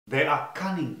They are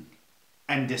cunning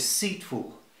and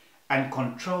deceitful and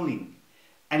controlling,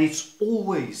 and it's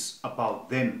always about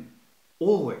them.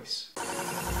 Always.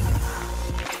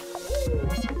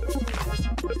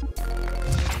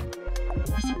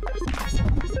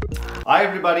 Hi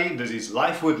everybody, this is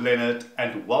Life with Leonard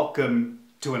and welcome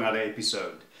to another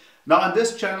episode. Now on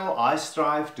this channel I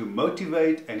strive to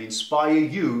motivate and inspire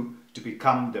you to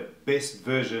become the best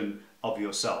version of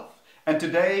yourself. And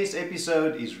today's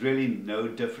episode is really no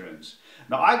different.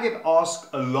 Now I get asked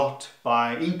a lot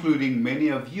by including many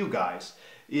of you guys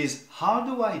is how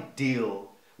do I deal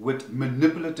with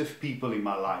manipulative people in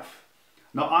my life?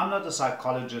 Now I'm not a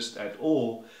psychologist at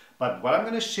all, but what I'm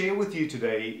going to share with you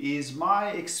today is my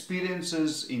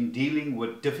experiences in dealing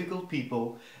with difficult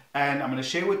people, and I'm going to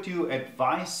share with you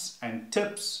advice and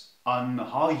tips on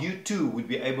how you too would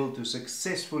be able to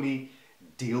successfully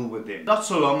deal with them. Not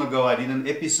so long ago I did an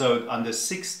episode on the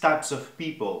 6 types of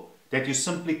people that you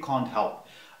simply can't help.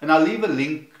 And I'll leave a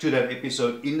link to that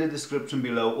episode in the description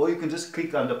below, or you can just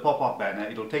click on the pop-up banner.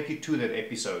 It'll take you to that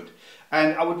episode.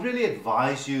 And I would really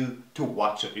advise you to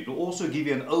watch it. It will also give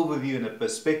you an overview and a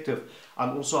perspective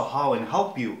on also how and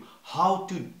help you how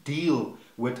to deal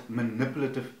with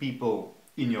manipulative people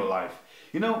in your life.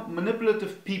 You know,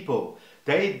 manipulative people,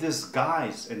 they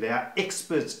disguise, and they are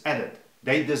experts at it.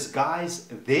 They disguise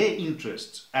their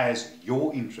interests as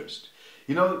your interest.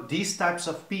 You know, these types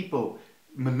of people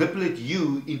manipulate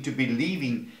you into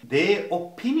believing their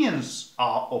opinions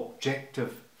are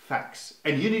objective facts,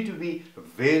 and you need to be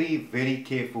very, very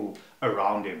careful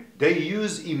around them. They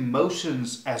use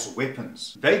emotions as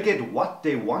weapons. They get what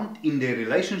they want in their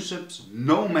relationships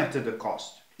no matter the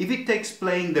cost. If it takes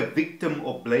playing the victim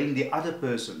or blaming the other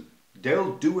person,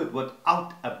 they'll do it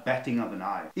without a batting of an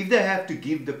eye. If they have to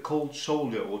give the cold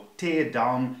shoulder or tear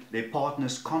down their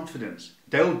partner's confidence,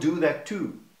 they'll do that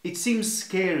too. It seems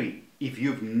scary if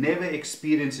you've never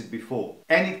experienced it before.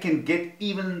 And it can get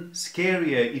even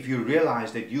scarier if you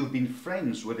realize that you've been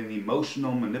friends with an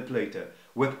emotional manipulator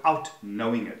without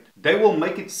knowing it. They will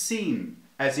make it seem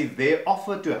as if their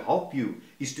offer to help you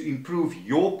is to improve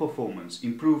your performance,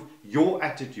 improve your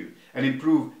attitude, and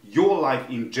improve your life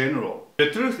in general.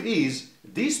 The truth is,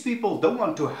 these people don't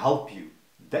want to help you.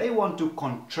 They want to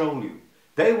control you.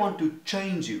 They want to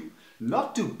change you,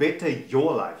 not to better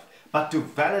your life, but to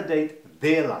validate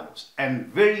their lives, and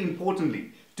very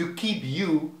importantly, to keep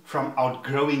you from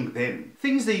outgrowing them.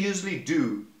 Things they usually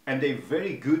do, and they're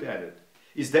very good at it,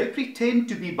 is they pretend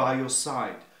to be by your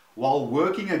side while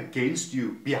working against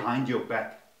you behind your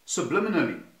back,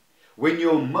 subliminally. When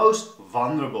you're most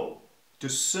vulnerable to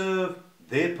serve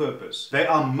their purpose, they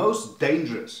are most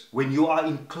dangerous when you are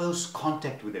in close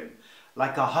contact with them,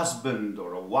 like a husband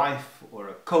or a wife or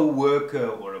a co-worker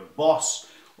or a boss,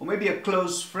 or maybe a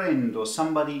close friend or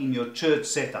somebody in your church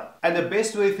setup. And the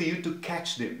best way for you to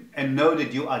catch them and know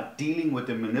that you are dealing with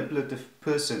a manipulative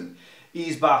person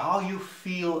is by how you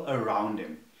feel around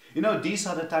them. You know, these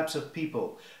are the types of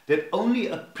people that only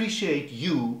appreciate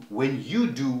you when you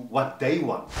do what they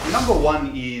want. Number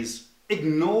 1 is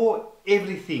ignore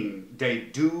everything they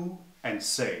do and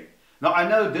say. Now I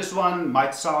know this one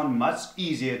might sound much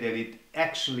easier than it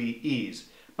actually is,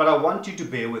 but I want you to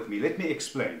bear with me. Let me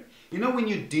explain. You know, when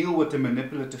you deal with a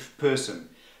manipulative person,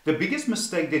 the biggest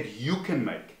mistake that you can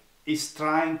make is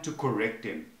trying to correct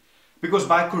them. Because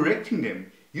by correcting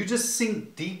them, you just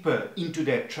sink deeper into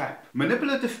their trap.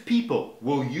 Manipulative people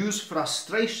will use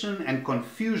frustration and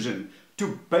confusion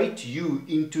to bait you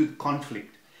into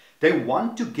conflict. They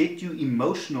want to get you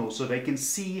emotional so they can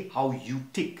see how you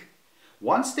tick.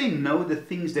 Once they know the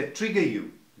things that trigger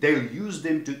you, they'll use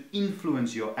them to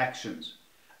influence your actions.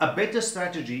 A better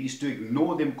strategy is to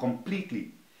ignore them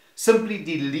completely. Simply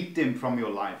delete them from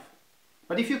your life.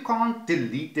 But if you can't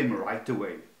delete them right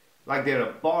away, like they're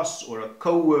a boss or a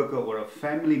co-worker or a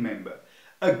family member,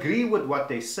 agree with what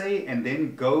they say and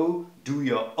then go do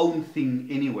your own thing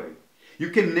anyway. You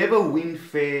can never win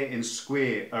fair and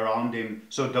square around them,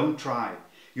 so don't try.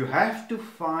 You have to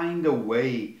find a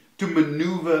way to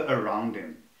maneuver around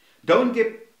them. Don't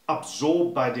get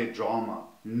absorbed by their drama.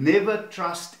 Never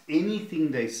trust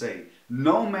anything they say,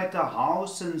 no matter how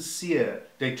sincere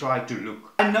they try to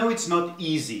look. I know it's not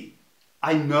easy.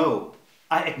 I know.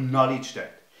 I acknowledge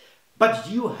that. But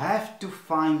you have to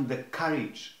find the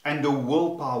courage and the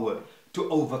willpower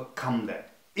to overcome that.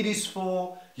 It is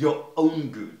for your own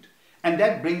good. And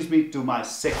that brings me to my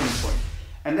second point.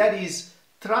 And that is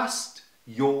trust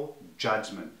your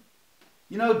judgment.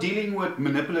 You know, dealing with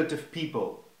manipulative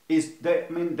people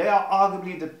they are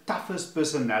arguably the toughest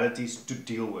personalities to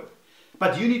deal with.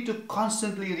 But you need to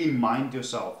constantly remind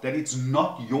yourself that it's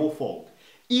not your fault.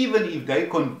 even if they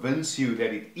convince you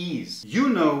that it is. You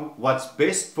know what's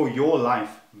best for your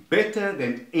life better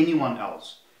than anyone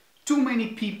else. Too many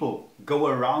people go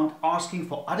around asking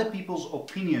for other people's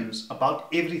opinions about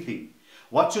everything.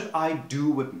 What should I do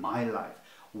with my life?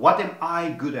 What am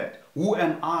I good at? Who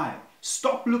am I?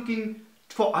 Stop looking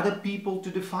for other people to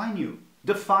define you.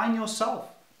 Define yourself.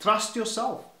 Trust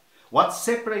yourself. What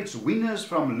separates winners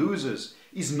from losers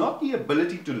is not the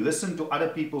ability to listen to other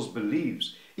people's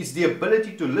beliefs. It's the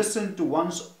ability to listen to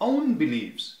one's own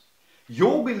beliefs.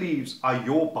 Your beliefs are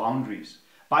your boundaries.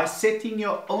 By setting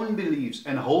your own beliefs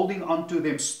and holding on to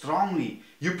them strongly,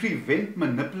 you prevent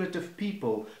manipulative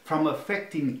people from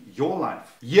affecting your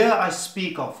life. Here I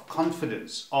speak of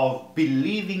confidence, of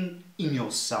believing in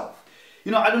yourself.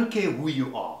 You know, I don't care who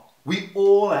you are. We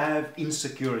all have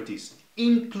insecurities,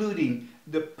 including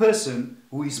the person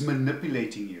who is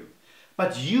manipulating you.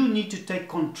 But you need to take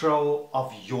control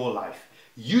of your life.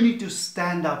 You need to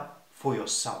stand up for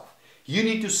yourself. You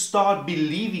need to start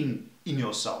believing in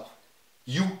yourself.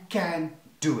 You can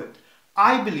do it.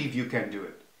 I believe you can do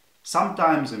it.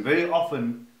 Sometimes and very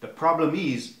often the problem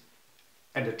is,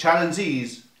 and the challenge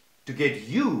is, to get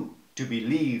you to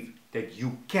believe that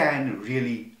you can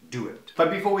really do it.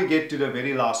 But before we get to the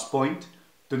very last point,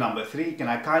 to number 3, can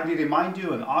I kindly remind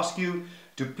you and ask you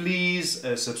to please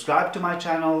subscribe to my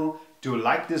channel, to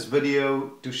like this video,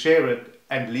 to share it,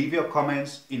 and leave your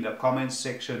comments in the comments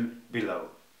section below.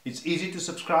 It's easy to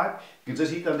subscribe. You can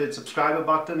just hit on that subscribe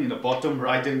button in the bottom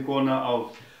right hand corner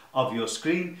of your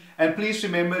screen. And please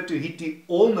remember to hit the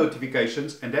all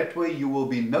notifications, and that way you will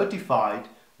be notified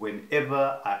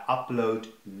whenever I upload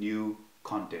new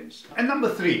contents. And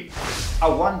number 3, I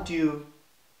want you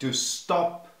to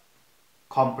stop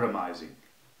compromising.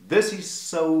 This is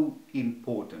so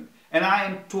important. And I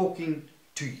am talking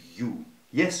to you.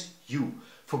 Yes, you.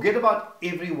 Forget about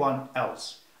everyone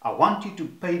else. I want you to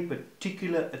pay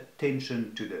particular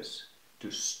attention to this. To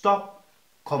stop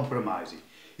compromising.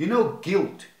 You know,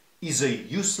 guilt is a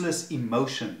useless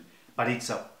emotion, but it's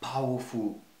a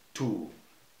powerful tool.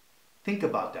 Think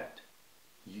about that.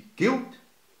 Guilt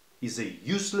is a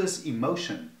useless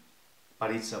emotion, but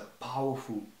it's a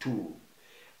powerful tool.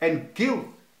 And guilt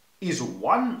is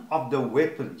one of the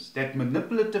weapons that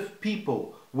manipulative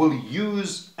people will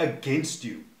use against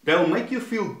you. They'll make you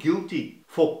feel guilty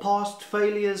for past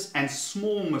failures and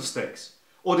small mistakes,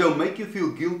 or they'll make you feel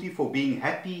guilty for being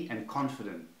happy and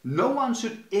confident. No one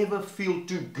should ever feel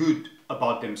too good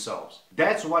about themselves.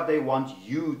 That's what they want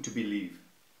you to believe.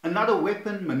 Another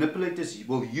weapon manipulators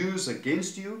will use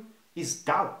against you is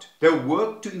doubt. They'll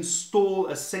work to install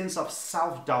a sense of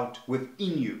self-doubt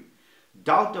within you.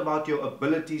 Doubt about your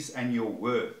abilities and your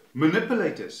worth.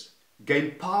 Manipulators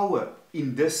gain power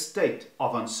in this state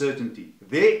of uncertainty.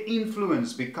 Their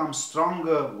influence becomes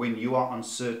stronger when you are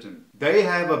uncertain. They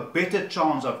have a better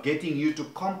chance of getting you to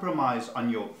compromise on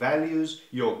your values,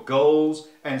 your goals,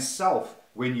 and self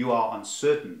when you are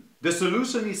uncertain. The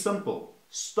solution is simple.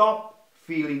 Stop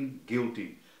feeling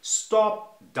guilty.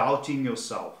 Stop doubting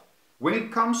yourself. When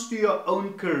it comes to your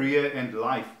own career and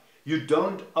life, you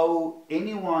don't owe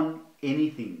anyone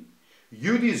anything.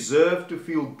 You deserve to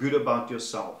feel good about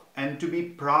yourself and to be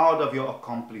proud of your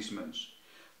accomplishments.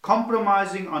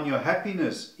 Compromising on your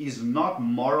happiness is not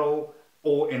moral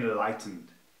or enlightened.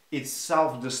 It's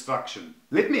self-destruction.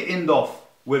 Let me end off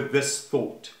with this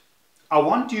thought. I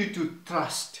want you to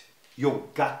trust your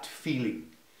gut feeling.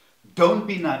 Don't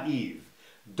be naive.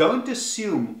 Don't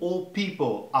assume all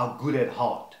people are good at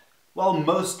heart. Well,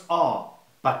 most are,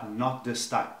 but not this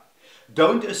type.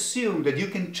 Don't assume that you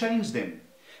can change them,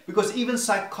 because even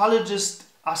psychologists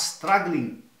are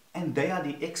struggling and they are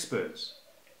the experts.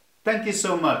 Thank you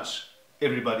so much,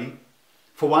 everybody,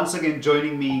 for once again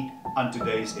joining me on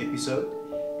today's episode.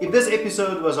 If this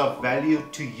episode was of value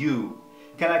to you,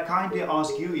 can I kindly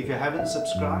ask you, if you haven't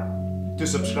subscribed, to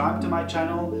subscribe to my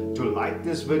channel, to like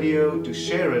this video, to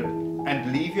share it,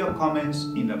 and leave your comments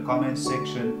in the comments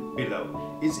section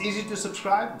below. It's easy to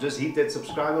subscribe. Just hit that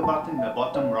subscribe button in the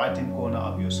bottom right hand corner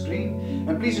of your screen,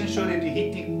 and please ensure that you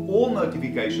hit the all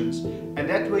notifications, and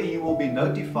that way you will be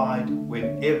notified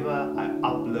whenever I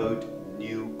upload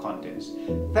new contents.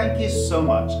 Thank you so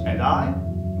much, and I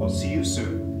will see you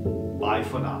soon. Bye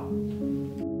for now.